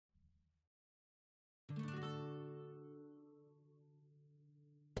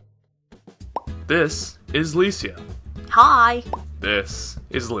This is Lecea. Hi. This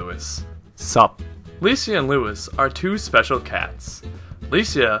is Lewis. Sup. Lecea and Lewis are two special cats.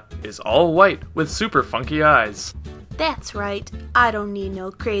 Lecea is all white with super funky eyes. That's right. I don't need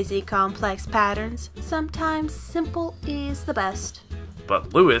no crazy complex patterns. Sometimes simple is the best.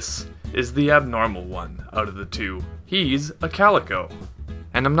 But Lewis is the abnormal one out of the two. He's a calico.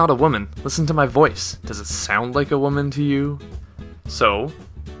 And I'm not a woman. Listen to my voice. Does it sound like a woman to you? So,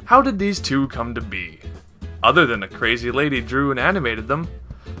 how did these two come to be? Other than a crazy lady drew and animated them,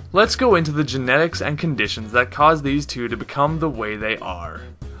 let's go into the genetics and conditions that cause these two to become the way they are.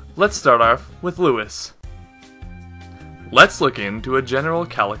 Let's start off with Lewis. Let's look into a general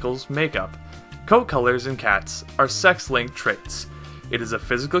calico's makeup. Coat colors in cats are sex-linked traits. It is a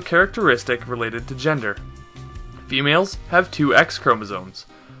physical characteristic related to gender. Females have 2 X chromosomes,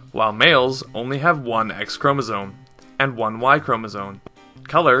 while males only have 1 X chromosome and 1 Y chromosome.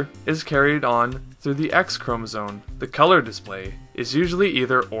 Color is carried on through the X chromosome. The color display is usually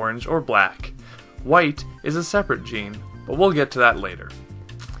either orange or black. White is a separate gene, but we'll get to that later.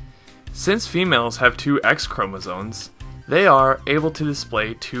 Since females have 2 X chromosomes, they are able to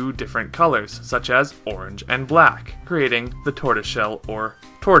display 2 different colors, such as orange and black, creating the tortoiseshell or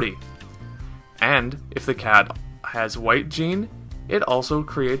tortie. And if the cat has white gene, it also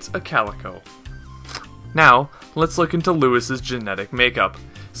creates a calico. Now, let's look into Lewis's genetic makeup.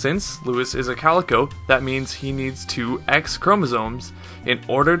 Since Lewis is a calico, that means he needs 2 X chromosomes in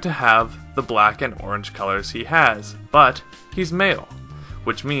order to have the black and orange colors he has, but he's male,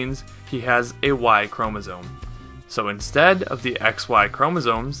 which means he has a Y chromosome. So instead of the XY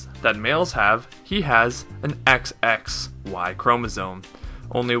chromosomes that males have, he has an XXY chromosome.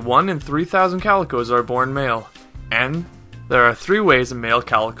 Only 1 in 3,000 calicos are born male, and there are 3 ways a male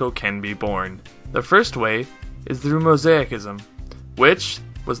calico can be born. The first way is through Mosaicism, which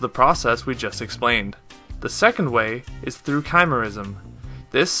was the process we just explained. The second way is through chimerism.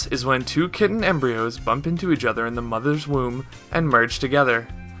 This is when 2 kitten embryos bump into each other in the mother's womb and merge together.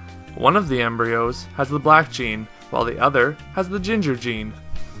 One of the embryos has the black gene, while the other has the ginger gene,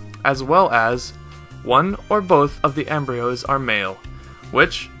 as well as one or both of the embryos are male,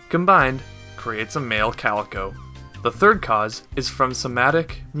 which, combined, creates a male calico. The third cause is from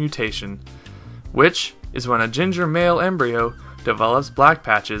somatic mutation, which is when a ginger male embryo develops black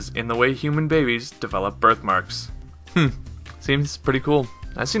patches in the way human babies develop birthmarks. Seems pretty cool.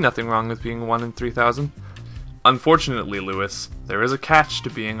 I see nothing wrong with being 1 in 3,000. Unfortunately, Lewis, there is a catch to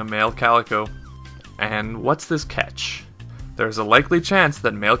being a male calico. And what's this catch? There is a likely chance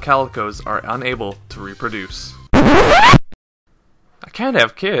that male calicos are unable to reproduce. I can't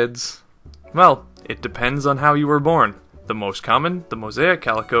have kids. Well, it depends on how you were born. The most common, the mosaic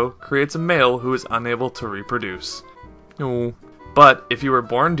calico, creates a male who is unable to reproduce. No. But if you were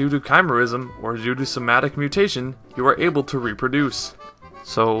born due to chimerism or due to somatic mutation, you are able to reproduce.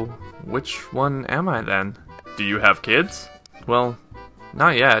 So, which one am I then? Do you have kids? Well,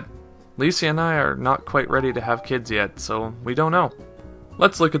 not yet. Lecea and I are not quite ready to have kids yet, so we don't know.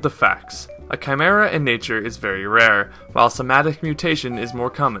 Let's look at the facts. A chimera in nature is very rare, while somatic mutation is more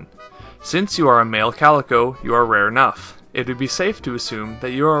common. Since you are a male calico, you are rare enough. It would be safe to assume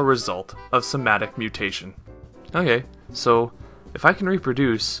that you are a result of somatic mutation. Okay, so if I can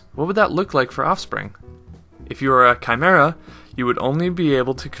reproduce, what would that look like for offspring? If you are a chimera, you would only be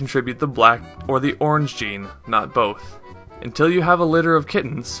able to contribute the black or the orange gene, not both. Until you have a litter of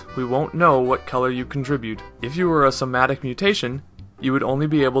kittens, we won't know what color you contribute. If you were a somatic mutation, you would only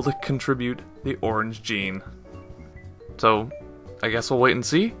be able to contribute the orange gene. So, I guess we'll wait and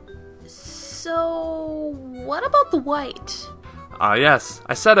see? So, what about the white? Yes,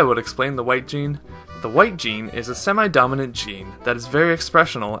 I said I would explain the white gene. The white gene is a semi-dominant gene that is very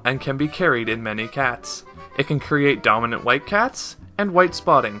expressional and can be carried in many cats. It can create dominant white cats and white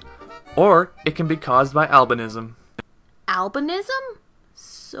spotting, or it can be caused by albinism. Albinism?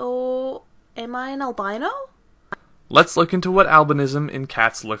 So, am I an albino? Let's look into what albinism in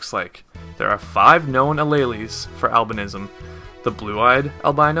cats looks like. There are 5 known alleles for albinism: the blue-eyed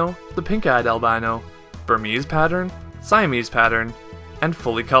albino, the pink-eyed albino, Burmese pattern, Siamese pattern, and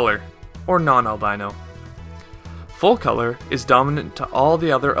fully color, or non-albino. Full color is dominant to all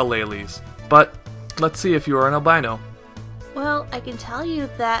the other alleles, but let's see if you are an albino. Well, I can tell you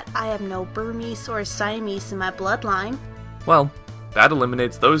that I have no Burmese or Siamese in my bloodline. Well, that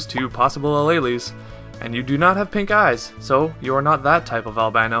eliminates those 2 possible alleles, and you do not have pink eyes, so you are not that type of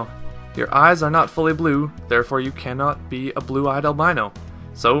albino. Your eyes are not fully blue, therefore you cannot be a blue-eyed albino.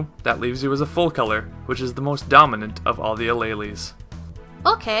 So, that leaves you as a full color, which is the most dominant of all the alleles.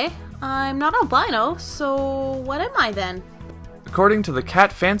 Okay, I'm not albino, so what am I then? According to the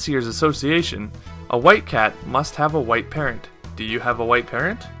Cat Fanciers Association, a white cat must have a white parent. Do you have a white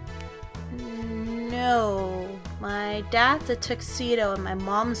parent? No. My dad's a tuxedo and my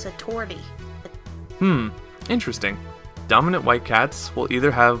mom's a tortie. Interesting. Dominant white cats will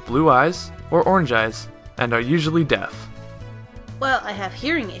either have blue eyes or orange eyes, and are usually deaf. Well, I have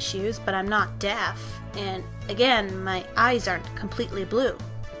hearing issues, but I'm not deaf. And again, my eyes aren't completely blue.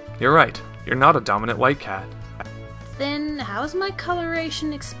 You're right, you're not a dominant white cat. Then how's my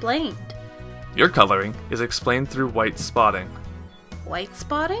coloration explained? Your coloring is explained through white spotting. White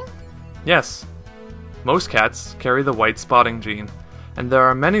spotting? Yes. Most cats carry the white spotting gene, and there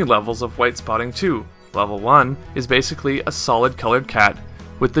are many levels of white spotting too. Level 1 is basically a solid colored cat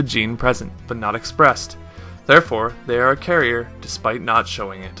with the gene present but not expressed. Therefore, they are a carrier despite not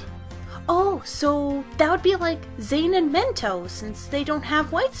showing it. Oh, so that would be like Zane and Mento, since they don't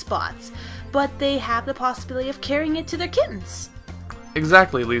have white spots, but they have the possibility of carrying it to their kittens.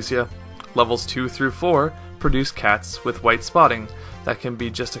 Exactly, Lecea. Levels 2 through 4 produce cats with white spotting that can be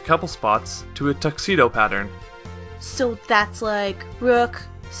just a couple spots to a tuxedo pattern. So that's like Rook,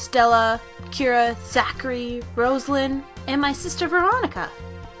 Stella, Kira, Zachary, Rosalind, and my sister Veronica.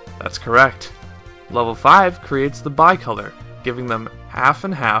 That's correct. Level 5 creates the bicolor, giving them half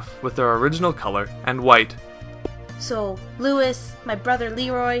and half with their original color and white. So Lewis, my brother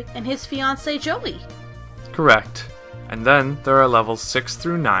Leroy, and his fiancée Joey. Correct. And then there are levels 6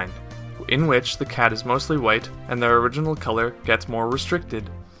 through 9, in which the cat is mostly white and their original color gets more restricted.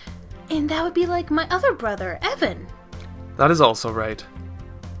 And that would be like my other brother, Evan. That is also right.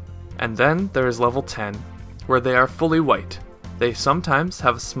 And then there is level 10, where they are fully white. They sometimes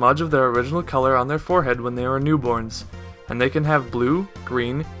have a smudge of their original color on their forehead when they are newborns, and they can have blue,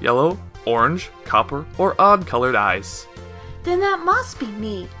 green, yellow, orange, copper, or odd-colored eyes. Then that must be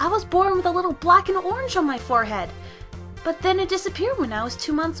me. I was born with a little black and orange on my forehead, but then it disappeared when I was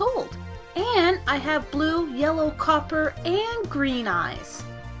 2 months old. And I have blue, yellow, copper, and green eyes.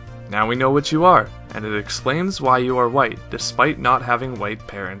 Now we know what you are, and it explains why you are white, despite not having white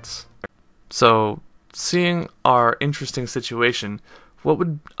parents. So, seeing our interesting situation, what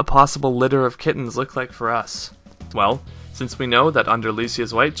would a possible litter of kittens look like for us? Well, since we know that under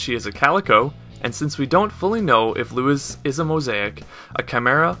Lecea's white she is a calico, and since we don't fully know if Lewis is a mosaic, a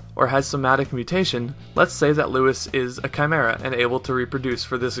chimera, or has somatic mutation, let's say that Lewis is a chimera and able to reproduce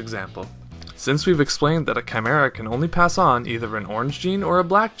for this example. Since we've explained that a chimera can only pass on either an orange gene or a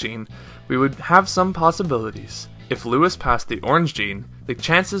black gene, we would have some possibilities. If Lewis passed the orange gene, the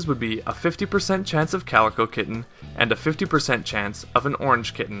chances would be a 50% chance of calico kitten and a 50% chance of an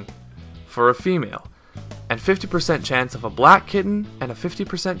orange kitten for a female, and 50% chance of a black kitten and a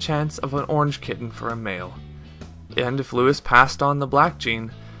 50% chance of an orange kitten for a male. And if Lewis passed on the black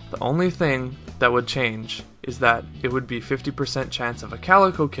gene, the only thing that would change is that it would be 50% chance of a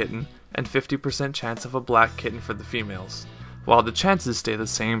calico kitten and 50% chance of a black kitten for the females, while the chances stay the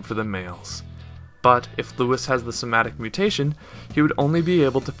same for the males. But if Lewis has the somatic mutation, he would only be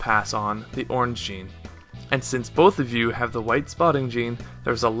able to pass on the orange gene. And since both of you have the white spotting gene,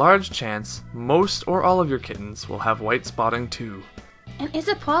 there's a large chance most or all of your kittens will have white spotting too. And is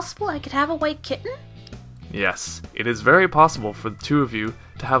it possible I could have a white kitten? Yes, it is very possible for the two of you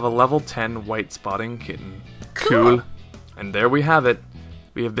to have a level 10 white spotting kitten. Cool. And there we have it.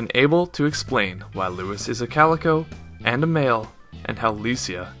 We have been able to explain why Lewis is a calico and a male, and how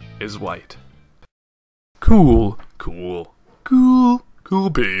Lecea is white. Cool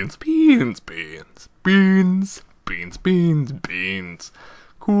beans, beans, beans, beans, beans, beans, beans,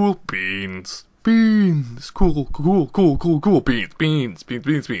 cool beans, beans, cool beans, beans, beans,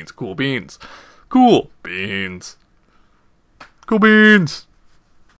 beans, beans, cool beans, cool beans, cool beans.